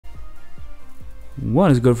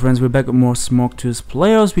What is good, friends? We're back with more Smogon's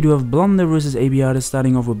Play-offs. We do have Blunder versus ABR. They're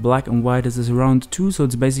starting off with black and white. This is round 2, so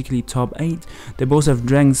it's basically top 8. They both have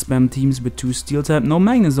dragon spam teams with 2 steel type. No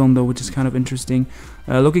magnet zone though, which is kind of interesting.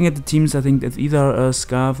 Looking at the teams, I think it's either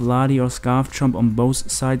Scarf Ladi or Scarf Chomp on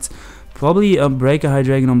both sides. Probably a Breaker High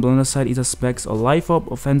Dragon on Blunder's side, either Specs or Life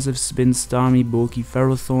Up, Offensive Spin, Starmie, Bulky,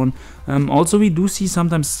 Ferrothorn. Also, we do see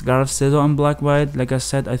sometimes Scarf Scissor on black-white. Like I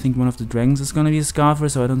said, I think one of the dragons is going to be a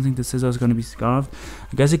Scarfer, so I don't think the Scissor is going to be Scarfed.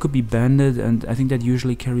 I guess it could be Bandit, and I think that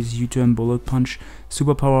usually carries U-Turn, Bullet Punch,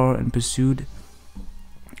 Superpower, and Pursuit.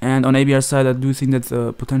 And on ABR's side, I do think that's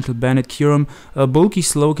a potential Bandit Kyurem. Bulky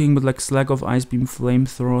Slowking, but like Slack of Ice Beam,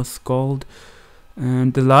 Flamethrower, Scald.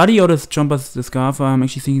 And the Ladi or the Chomper's the Scarfer. I'm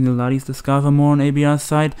actually thinking the Ladi's the Scarfer more on ABR's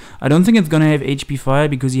side. I don't think it's gonna have HP Fire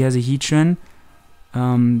because he has a Heatran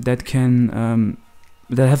that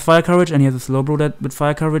has fire coverage, and he has a Slowbro that with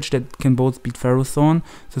fire coverage that can both beat Ferrothorn.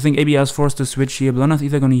 So I think ABR is forced to switch here. Blunder's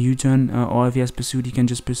either gonna U-turn or if he has Pursuit, he can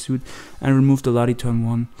just Pursuit and remove the Ladi turn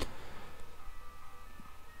 1.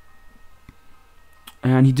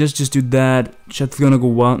 And he just do that. Chat's gonna go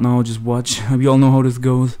wild now. Just watch. We all know how this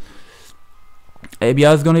goes.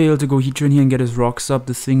 ABR is gonna be able to go Heatran here and get his rocks up.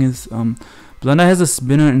 The thing is, Blunder has a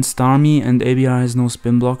spinner in Starmie, and ABR has no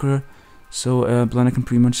spin blocker, so Blunder can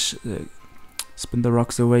pretty much spin the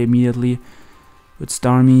rocks away immediately with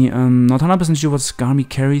Starmie. Not 100% sure what Starmie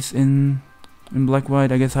carries in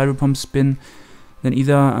black-white. I guess Hydro Pump, Spin, then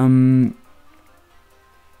either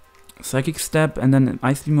Psychic Step and then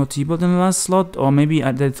Ice Beam or T-Bolt in the last slot, or maybe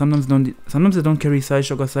they sometimes they don't carry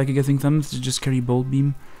Psyshock or Psychic. I think sometimes they just carry Bolt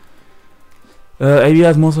Beam. ABR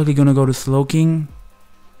is most likely gonna go to Slowking.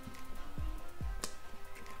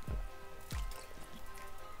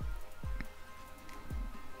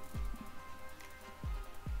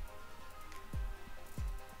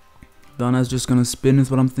 Blunder is just gonna spin is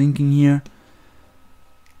what I'm thinking here.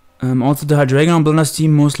 Also the Hydreigon on Blunder's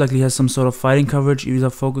team most likely has some sort of fighting coverage, either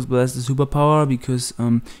Focus Blast the superpower, because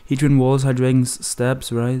Heatran walls Hydreigon's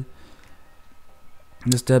stabs, right?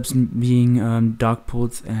 The stabs being Dark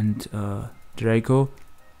Pulse and Draco.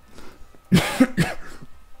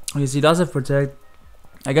 Yes, he does have Protect.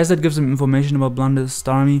 I guess that gives him information about Blunder's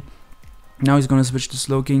Starmie. Now he's gonna switch to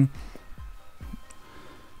Slowking.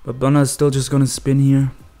 But Blunder is still just gonna spin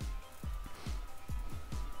here.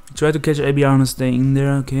 Try to catch ABR and stay in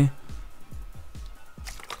there, okay.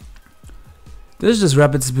 This is just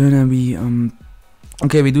Rapid Spin and we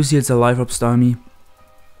okay, we do see it's a Life Up Starmie.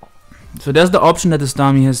 So there's the option that the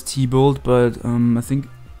Starmie has T-Bolt, but I think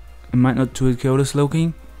it might not 2-hit KO the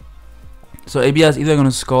Slowking. So ABR is either gonna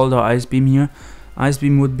Scald or Ice Beam here. Ice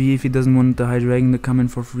Beam would be if he doesn't want the Hydreigon to come in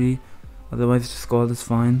for free. Otherwise Scald is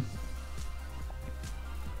fine.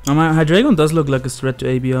 My Hydreigon does look like a threat to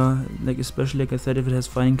ABR, like especially like I said if it has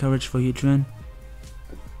fighting coverage for Heatran.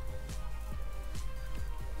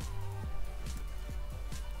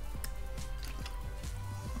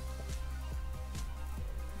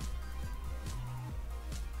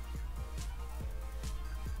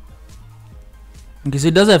 Okay, so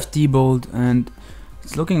it does have T-Bolt and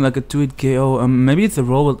it's looking like a 2-hit KO. Maybe it's a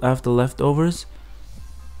roll after leftovers.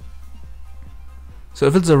 So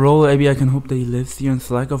if it's a roll, maybe I can hope that he lives here and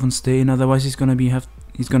Slack off and stay in. Otherwise, he's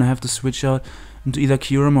gonna have to switch out into either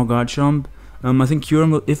Kyurem or Garchomp. I think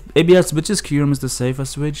Kyurem will, if ABR switches, Kyurem is the safer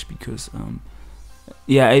switch because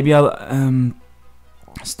yeah, ABR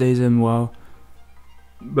stays in. Wow.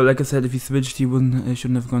 But like I said, if he switched, he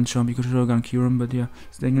shouldn't have gone Chomp. He could have gone Kyurem. But yeah,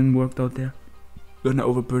 staying in worked out there. Gonna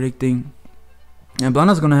over predicting. And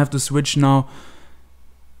Blunder's gonna have to switch now.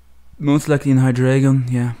 Most likely in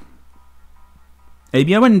Hydreigon, yeah.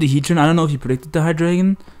 ABR went into Heatran. I don't know if he predicted the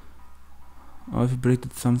Hydreigon or if he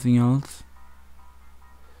predicted something else.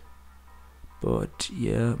 But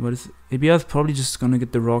yeah, ABR is probably just gonna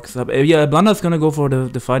get the rocks up. Yeah, Blunder's gonna go for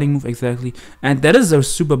the fighting move, exactly. And that is a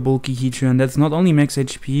super bulky Heatran. That's not only max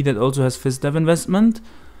HP, that also has Fist Dev investment.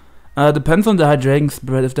 Depends on the Hydreigon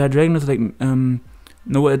spread. If the Hydreigon is like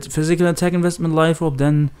no physical attack investment Life Orb,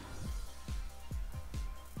 then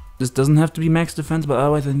this doesn't have to be max defense, but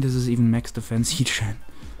otherwise I think this is even max defense Heatran.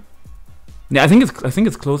 Yeah, I think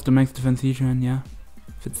it's close to max defense Heatran, yeah.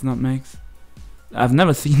 If it's not max. I've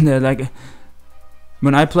never seen that, like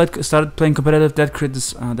when I started playing competitive, that crit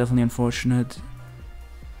is definitely unfortunate.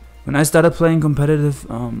 When I started playing competitive,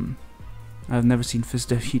 I've never seen Fist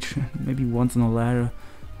Dev Heatran, maybe once on a ladder.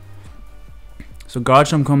 So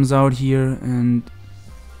Garchomp comes out here and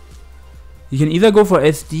you can either go for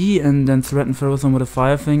SD and then threaten Ferrothorn with a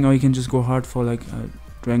Fire Thing, or you can just go hard for like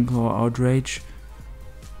Dragon or Outrage.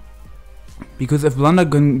 Because if Blunder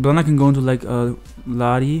can go into like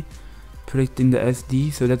Ladi, predicting the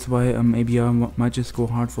SD, so that's why ABR might just go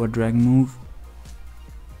hard for a drag move.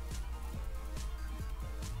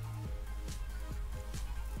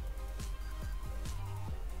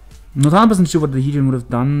 Not 100% sure what the Hedron would have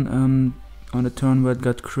done on the turn where it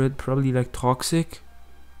got crit. Probably like Toxic.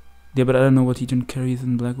 Yeah, but I don't know what Hedron carries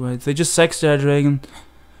in black-white. They just sack their dragon.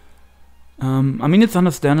 I mean, it's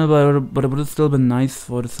understandable, but it would have still been nice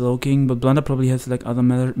for the Slowking. But Blunder probably has like other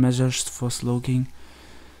measures for Slowking.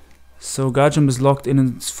 So Garchomp is locked in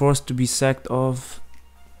and it's forced to be sacked off.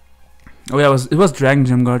 Oh yeah, it was Dragon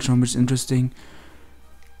Gem Garchomp, which is interesting.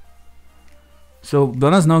 So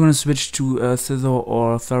Blunder's now gonna switch to Scissor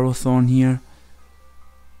or Ferrothorn here.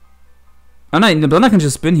 Oh no, Blunder can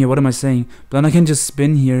just spin here. What am I saying? Blunder can just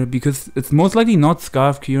spin here because it's most likely not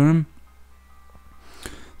Scarf Kyurem.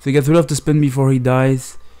 So he gets rid of the spin before he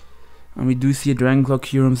dies. And we do see a Dragon Claw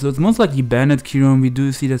Kyurem. So it's most likely Bandit Kyurem. We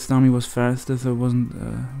do see that Starmie was faster, so it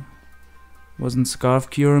wasn't Scarf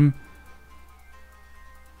Kyurem.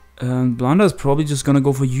 Blunder is probably just gonna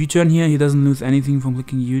go for U-turn here. He doesn't lose anything from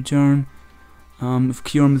clicking U-turn. If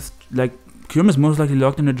Kyurem is most likely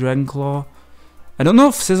locked in a Dragon Claw. I don't know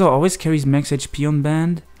if Scissor always carries max HP on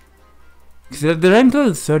band. The Dragon Claw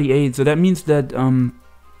is 38, so that means that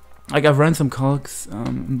like I've ran some calcs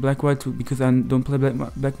in black-white because I don't play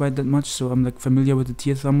black-white that much, so I'm like familiar with the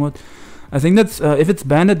tier somewhat. I think that's if it's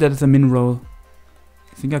banded, that is a min roll.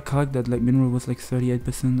 I think I calced that like min roll was like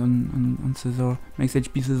 38% on Scissor, max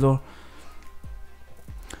HP Scissor.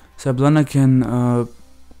 So Blunder can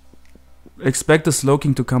expect the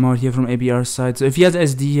Slowking to come out here from ABR's side. So if he has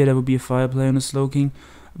SD here, that would be a fire play on the Slowking.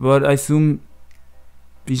 But I assume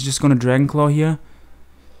he's just gonna Dragon Claw here.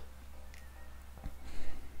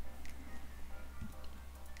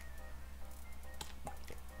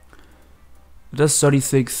 That's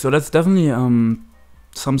 36, so that's definitely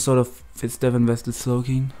some sort of FitzDev invested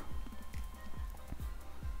Slowking.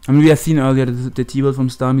 I mean, we have seen earlier that the T-Ball from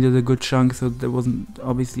Starmie did a good chunk, so that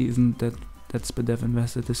isn't that SpDev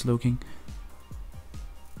invested the Slowking.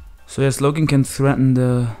 So yeah, Slowking can threaten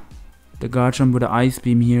the Garchomp with the Ice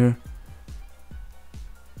Beam here.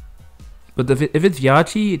 But if it's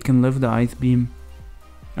Yachi, it can live the Ice Beam.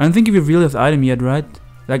 I don't think he revealed his item yet, right?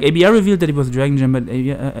 Like ABR revealed that it was Dragon Gem, but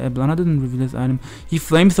Blunder didn't reveal his item. He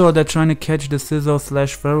Flamethrower that trying to catch the Scissor /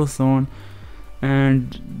 Ferrothorn.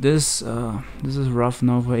 And this is rough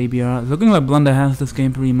now for ABR. It's looking like Blunder has this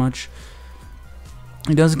game pretty much.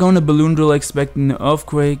 He does go on a Balloon Drill expecting the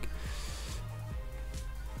Earthquake.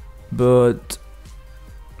 But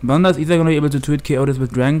Blunder's either going to be able to 2-hit KO this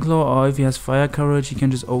with Dragon Claw, or if he has Fire Coverage, he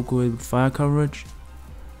can just Oko it with Fire Coverage.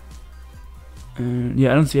 And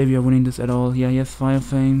yeah, I don't see ABR winning this at all. Yeah, he has Fire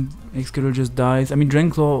Fang. Excadrill just dies. I mean, Dragon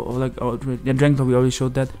Claw, or like, yeah, Dragon Claw, we already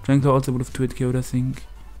showed that. Dragon Claw also would have 2-hit KO'd, I think.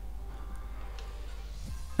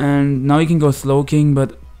 And now he can go Slowking,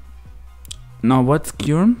 but now what's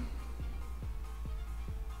Kyurem?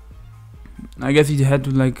 I guess he had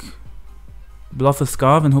to like bluff a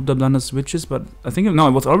Scarf and hope that Blunder switches, but I think no,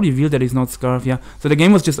 it was already revealed that he's not Scarf. Yeah, so the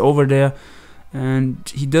game was just over there, and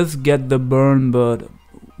he does get the burn, but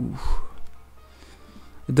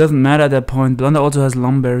it doesn't matter at that point. Blunder also has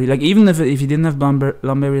Lumberry. Like even if he didn't have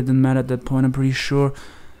Lumberry, it didn't matter at that point, I'm pretty sure.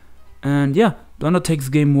 And yeah, Blunder takes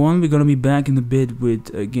game 1. We're gonna be back in a bit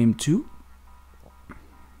with game 2.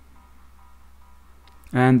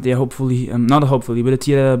 And yeah, hopefully, not hopefully, but a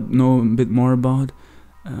tier that I know a bit more about.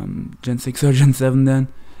 Gen 6 or Gen 7 then.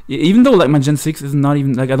 Even though like my Gen 6 is not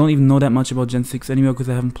even, like I don't even know that much about Gen 6 anymore because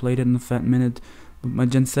I haven't played it in a fat minute. But my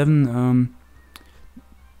Gen 7,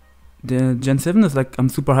 the Gen 7 is like, I'm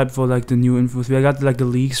super hyped for like the new infos. We got like the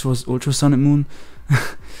leaks for Ultra Sun and Moon.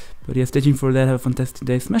 But yeah, stay tuned for that. Have a fantastic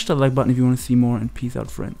day. Smash that like button if you want to see more, and peace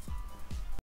out, friends.